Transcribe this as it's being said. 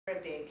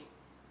big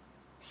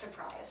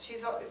surprise.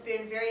 She's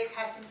been very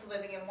accustomed to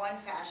living in one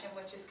fashion,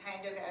 which is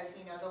kind of as,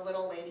 you know, the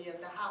little lady of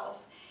the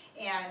house.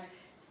 And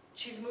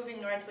she's moving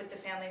north with the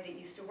family that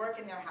used to work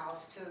in their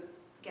house to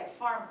get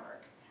farm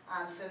work,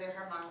 so that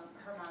her mom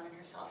and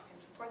herself can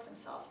support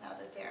themselves now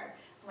that their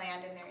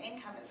land and their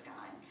income is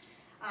gone.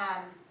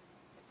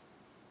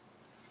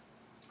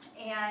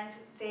 And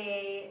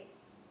they're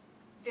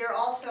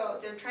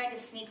trying to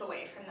sneak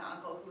away from the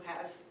uncle who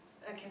has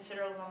a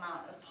considerable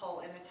amount of pull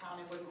in the town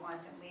and wouldn't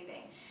want them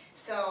leaving.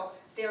 So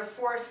they're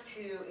forced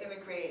to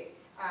immigrate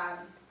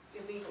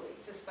illegally,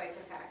 despite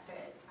the fact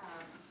that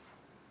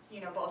you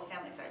know, both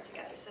families are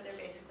together. So they're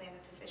basically in the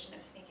position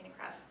of sneaking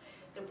across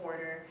the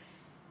border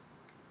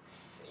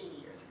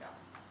 80 years ago.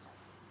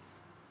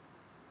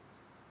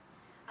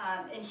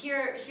 And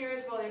here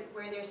is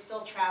where they're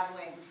still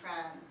traveling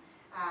from,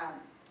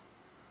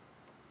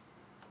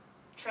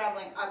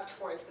 traveling up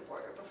towards the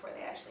border before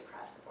they actually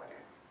cross the border.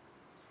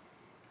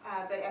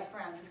 But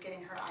Esperanza is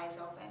getting her eyes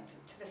open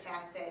to the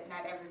fact that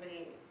not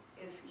everybody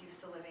is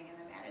used to living in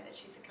the manner that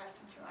she's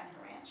accustomed to on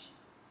her ranch.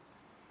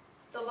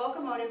 The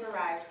locomotive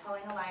arrived,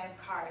 pulling a line of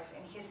cars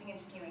and hissing and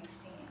spewing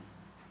steam.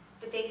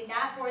 But they did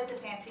not board the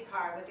fancy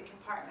car with the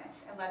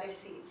compartments and leather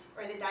seats,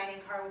 or the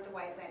dining car with the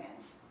white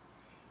linens.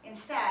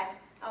 Instead,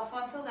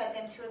 Alfonso led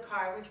them to a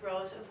car with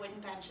rows of wooden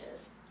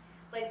benches,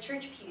 like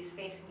church pews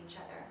facing each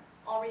other,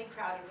 already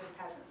crowded with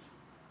peasants.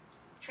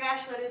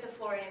 Trash littered the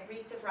floor and it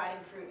reeked of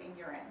rotting fruit and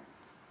urine.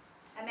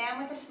 A man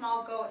with a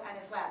small goat on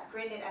his lap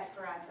grinned at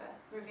Esperanza,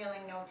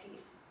 revealing no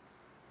teeth.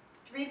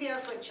 3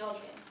 barefoot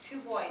children, 2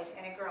 boys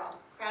and a girl,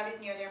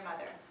 crowded near their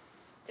mother.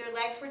 Their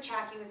legs were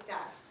chalky with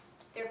dust,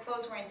 their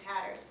clothes were in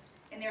tatters,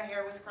 and their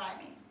hair was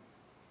grimy.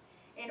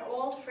 An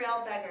old,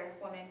 frail beggar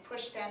woman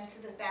pushed them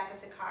to the back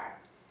of the car,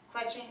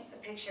 clutching a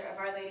picture of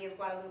Our Lady of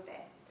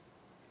Guadalupe.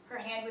 Her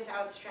hand was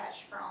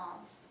outstretched for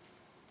alms.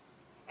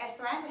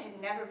 Esperanza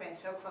had never been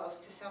so close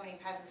to so many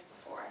peasants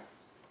before.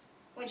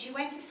 When she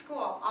went to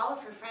school, all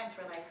of her friends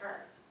were like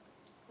her.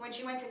 When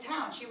she went to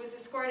town, she was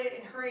escorted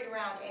and hurried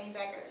around any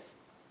beggars.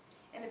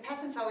 And the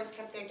peasants always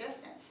kept their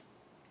distance.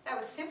 That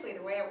was simply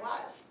the way it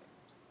was.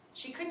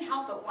 She couldn't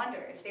help but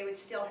wonder if they would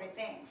steal her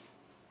things.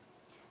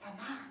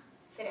 "Mama,"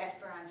 said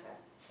Esperanza,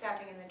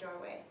 stopping in the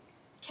doorway,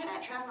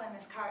 "cannot travel in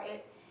this car.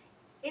 It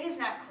is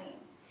not clean,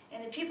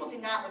 and the people do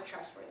not look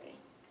trustworthy."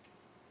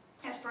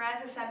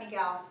 Esperanza saw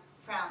Miguel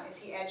frown as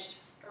he edged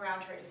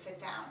around her to sit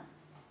down.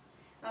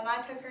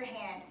 Mama took her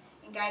hand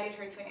and guided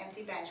her to an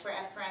empty bench where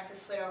Esperanza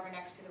slid over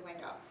next to the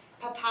window.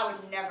 "Papa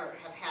would never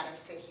have had us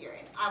sit here,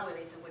 and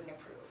Abuelita wouldn't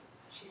approve,"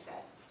 she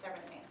said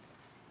stubbornly.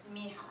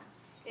 "Mija,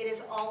 it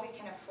is all we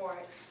can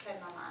afford,"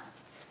 said Mama.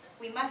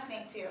 "We must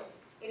make do.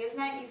 It is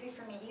not easy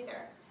for me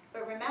either.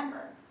 But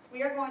remember,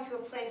 we are going to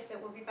a place that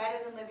will be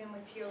better than living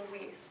with Tio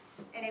Luis,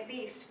 and at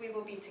least we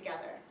will be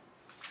together."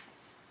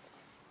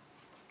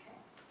 Okay.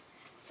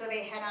 So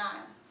they head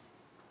on.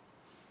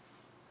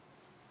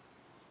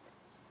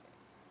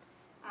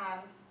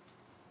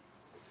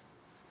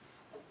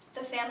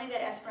 The family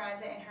that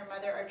Esperanza and her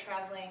mother are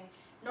traveling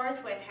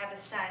north with have a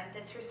son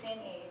that's her same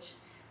age,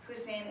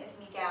 whose name is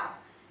Miguel.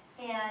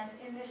 And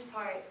in this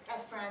part,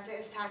 Esperanza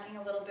is talking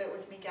a little bit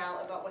with Miguel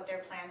about what their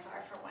plans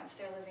are for once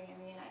they're living in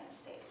the United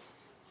States.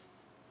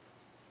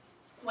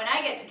 "When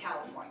I get to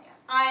California,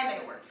 I'm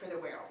going to work for the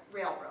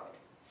railroad,"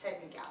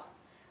 said Miguel,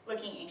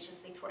 looking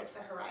anxiously towards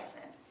the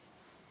horizon.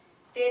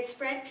 They had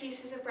spread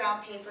pieces of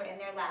brown paper in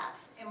their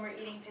laps and were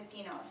eating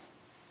pepinos,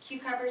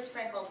 cucumbers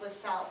sprinkled with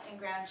salt and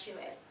ground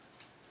chiles.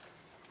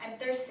 "I'm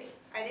thirsty.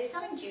 Are they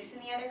selling juice in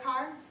the other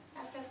car?"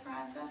 asked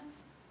Esperanza.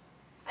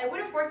 "I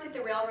would have worked at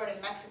the railroad in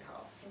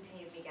Mexico,"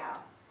 continued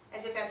Miguel,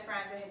 as if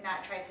Esperanza had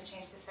not tried to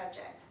change the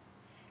subject.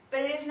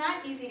 "But it is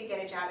not easy to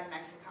get a job in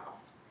Mexico.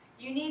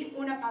 You need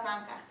una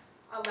palanca,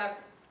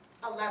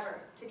 a lever,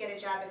 to get a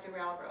job at the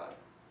railroad.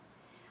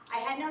 I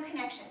had no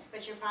connections,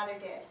 but your father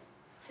did.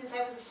 Since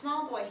I was a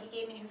small boy, he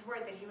gave me his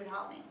word that he would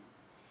help me.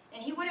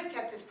 And he would have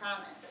kept his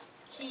promise.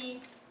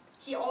 He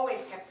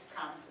always kept his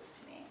promises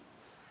to me."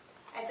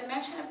 At the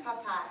mention of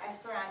Papa,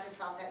 Esperanza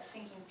felt that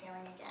sinking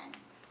feeling again.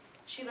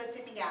 She looked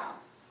at Miguel.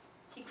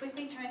 He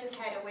quickly turned his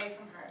head away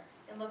from her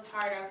and looked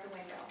hard out the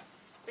window,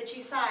 but she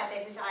saw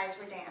that his eyes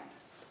were damp.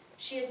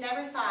 She had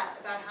never thought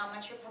about how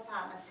much her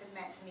Papa must have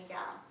meant to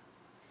Miguel.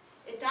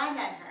 It dawned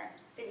on her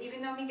that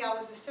even though Miguel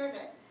was a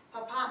servant,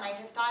 Papa might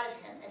have thought of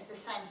him as the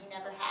son he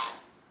never had.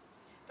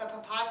 But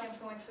Papa's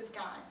influence was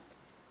gone.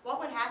 What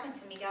would happen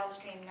to Miguel's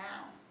dream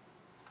now?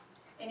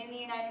 "And in the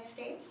United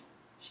States?"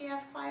 she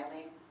asked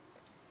quietly.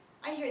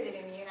 "I hear that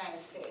in the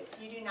United States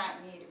you do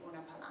not need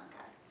una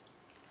palanca,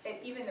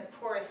 that even the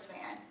poorest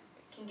man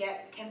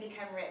can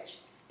become rich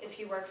if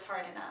he works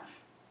hard enough."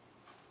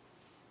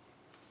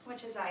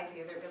 Which is an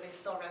idea that really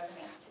still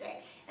resonates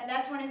today. And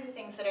that's one of the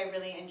things that I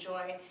really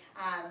enjoy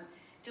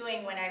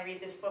doing when I read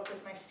this book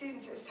with my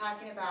students, is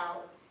talking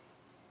about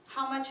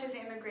how much has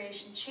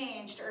immigration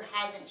changed or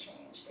hasn't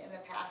changed in the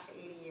past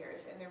 80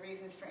 years, and the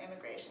reasons for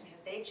immigration.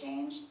 Have they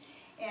changed?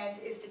 And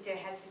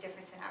has the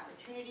difference in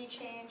opportunity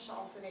changed?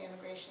 Also the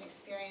immigration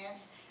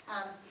experience.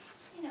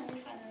 you know, we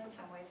find that in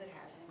some ways it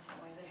has, and in some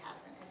ways it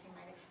hasn't, as you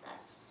might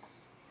expect.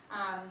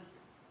 Okay,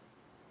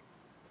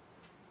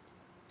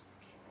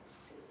 let's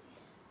see.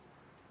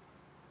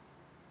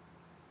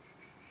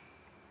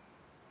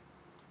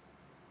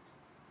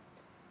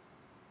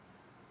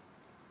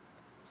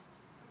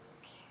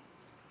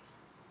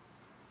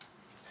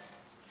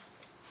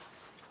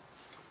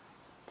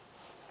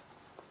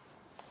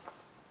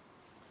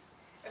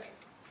 Okay.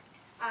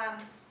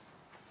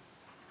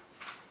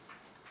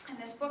 And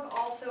this book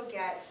also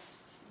gets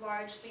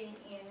largely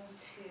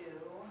into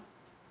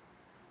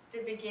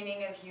the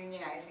beginning of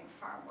unionizing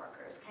farm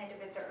workers, kind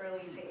of at the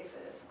early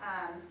phases,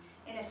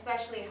 and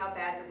especially how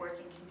bad the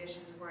working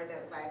conditions were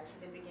that led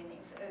to the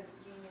beginnings of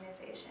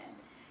unionization.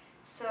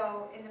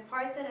 So in the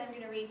part that I'm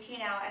going to read to you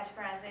now,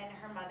 Esperanza and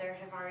her mother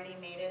have already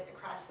made it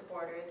across the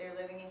border. They're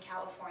living in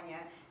California,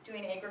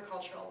 doing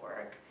agricultural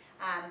work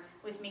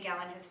with Miguel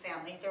and his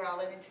family. They're all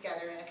living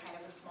together in a kind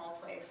of a small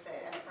place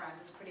that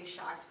Esperanza is pretty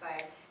shocked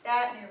by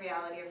that and the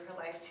reality of her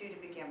life too to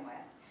begin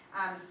with.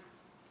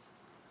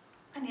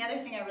 And the other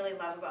thing I really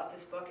love about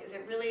this book is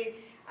it really,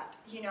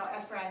 you know,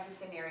 Esperanza is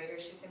the narrator,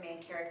 she's the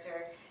main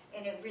character,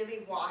 and it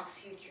really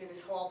walks you through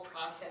this whole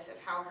process of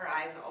how her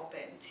eyes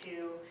open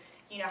to,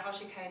 you know, how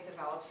she kind of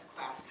develops a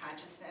class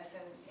consciousness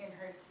and in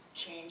her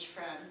change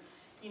from,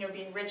 you know,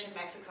 being rich in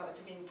Mexico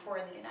to being poor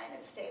in the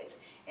United States,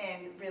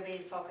 and really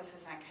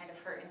focuses on kind of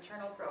her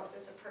internal growth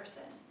as a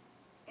person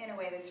in a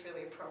way that's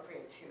really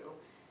appropriate to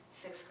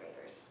 6th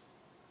graders.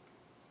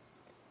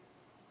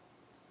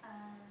 And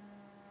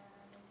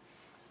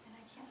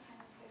I can't find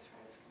the place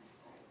where I was going to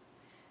start.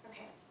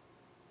 Okay.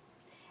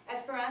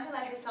 Esperanza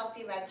let herself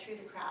be led through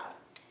the crowd.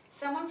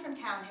 Someone from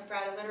town had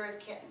brought a litter of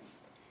kittens.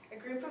 A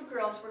group of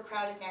girls were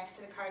crowded next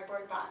to the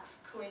cardboard box,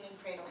 cooing and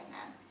cradling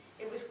them.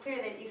 It was clear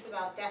that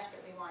Isabel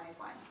desperately wanted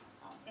one.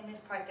 In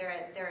this part, they're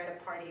at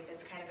a party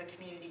that's kind of a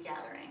community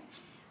gathering.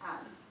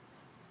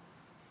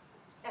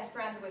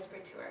 Esperanza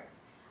whispered to her,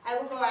 "I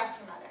will go ask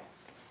your mother."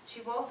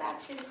 She wove back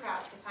through the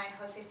crowd to find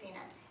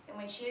Josefina, and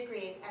when she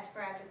agreed,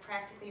 Esperanza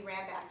practically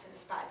ran back to the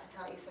spot to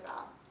tell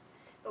Isabel.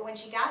 But when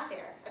she got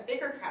there, a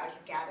bigger crowd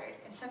had gathered,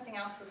 and something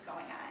else was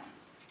going on.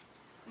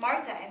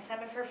 Marta and some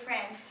of her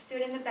friends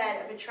stood in the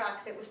bed of a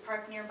truck that was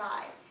parked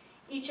nearby,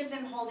 each of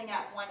them holding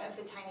up one of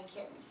the tiny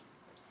kittens.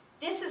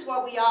 "This is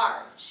what we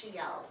are," she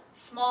yelled,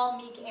 "small,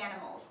 meek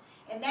animals,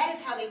 and that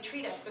is how they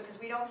treat us because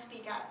we don't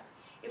speak up.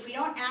 If we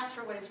don't ask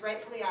for what is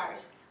rightfully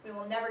ours, we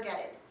will never get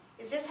it.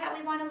 Is this how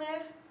we want to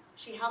live?"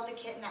 She held the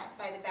kitten up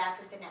by the back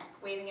of the neck,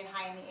 waving it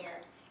high in the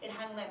air. It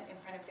hung limp in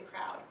front of the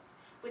crowd.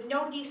 "With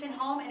no decent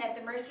home and at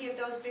the mercy of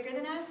those bigger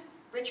than us,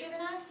 richer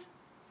than us?"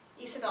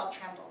 Isabel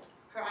trembled,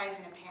 her eyes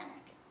in a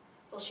panic.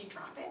 "Will she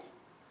drop it?"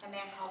 A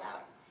man called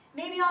out.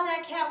 "Maybe all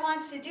that cat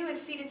wants to do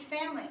is feed its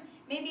family.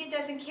 Maybe it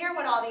doesn't care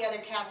what all the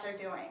other cats are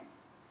doing."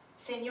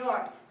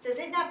 "Señor, does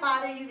it not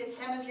bother you that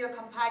some of your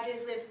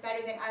compadres live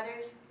better than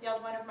others?"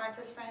 yelled one of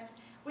Marta's friends.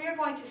 "We are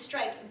going to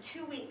strike in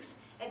 2 weeks,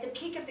 at the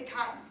peak of the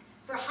cotton,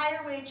 for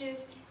higher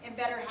wages and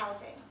better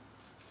housing."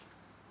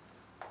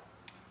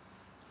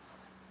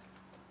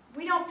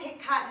 "We don't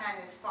pick cotton on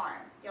this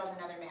farm," yelled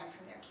another man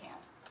from their camp.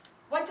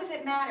 "What does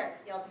it matter?"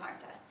 yelled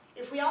Marta.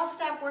 "If we all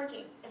stop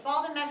working, if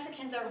all the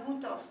Mexicans are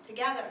juntos,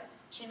 together,"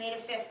 she made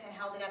a fist and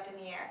held it up in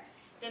the air,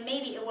 "then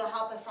maybe it will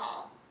help us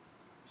all."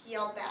 He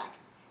yelled back,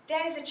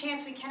 "That is a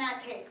chance we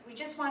cannot take. We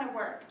just want to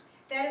work.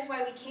 That is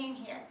why we came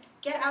here.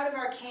 Get out of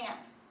our camp."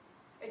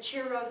 A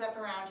cheer rose up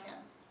around him.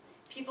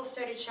 People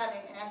started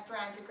shoving, and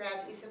Esperanza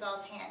grabbed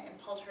Isabel's hand and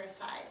pulled her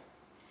aside.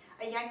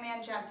 A young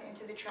man jumped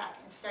into the truck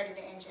and started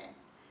the engine.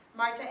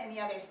 Marta and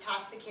the others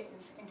tossed the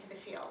kittens into the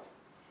field.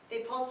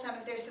 They pulled some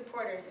of their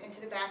supporters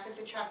into the back of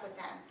the truck with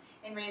them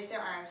and raised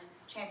their arms,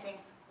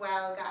 chanting,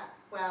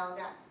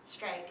 "Huelga,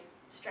 strike,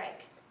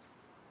 strike."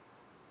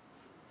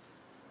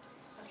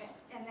 Okay,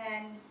 and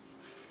then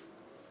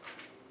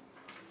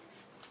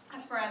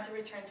Esperanza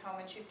returns home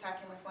and she's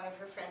talking with one of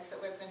her friends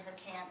that lives in her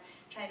camp,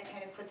 trying to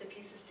kind of put the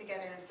pieces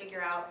together and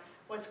figure out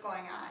what's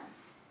going on.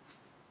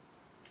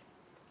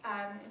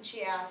 And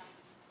she asks,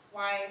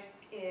 why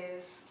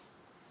is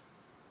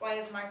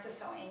Marta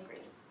so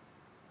angry?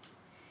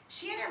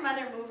 "She and her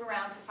mother move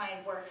around to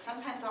find work,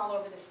 sometimes all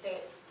over the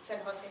state,"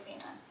 said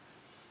Josefina.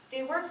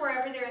 "They work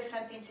wherever there is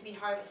something to be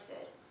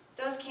harvested.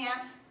 Those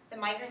camps, the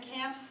migrant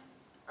camps,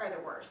 are the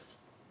worst."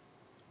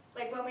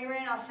 "Like when we were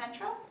in El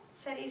Centro?"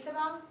 said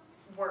Isabel.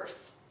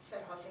 "Worse,"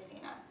 said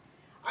Josefina.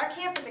 "Our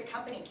camp is a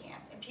company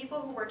camp, and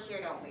people who work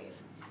here don't leave.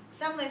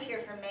 Some live here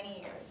for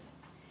many years.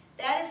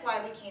 That is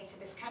why we came to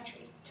this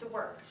country, to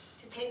work,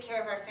 to take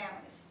care of our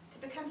families, to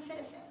become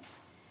citizens.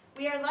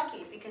 We are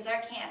lucky because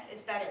our camp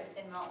is better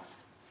than most.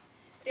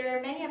 There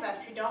are many of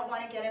us who don't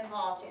want to get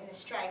involved in the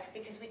strike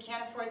because we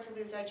can't afford to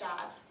lose our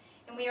jobs,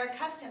 and we are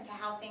accustomed to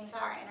how things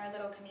are in our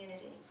little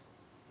community.